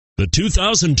The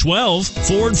 2012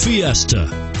 Ford Fiesta.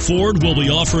 Ford will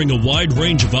be offering a wide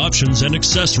range of options and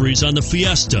accessories on the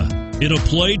Fiesta in a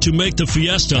play to make the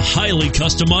Fiesta highly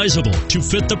customizable to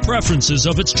fit the preferences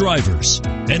of its drivers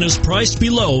and is priced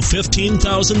below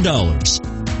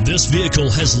 $15,000. This vehicle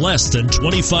has less than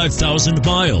 25,000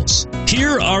 miles.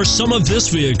 Here are some of this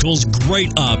vehicle's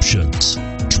great options: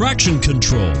 traction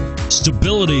control,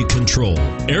 stability control,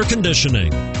 air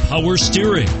conditioning, power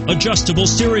steering, adjustable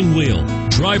steering wheel,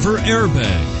 driver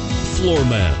airbag, floor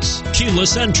mats,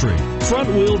 keyless entry, front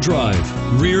wheel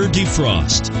drive, rear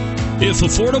defrost. If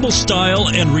affordable style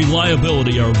and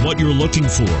reliability are what you're looking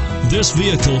for, this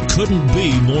vehicle couldn't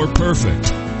be more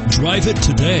perfect. Drive it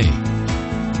today.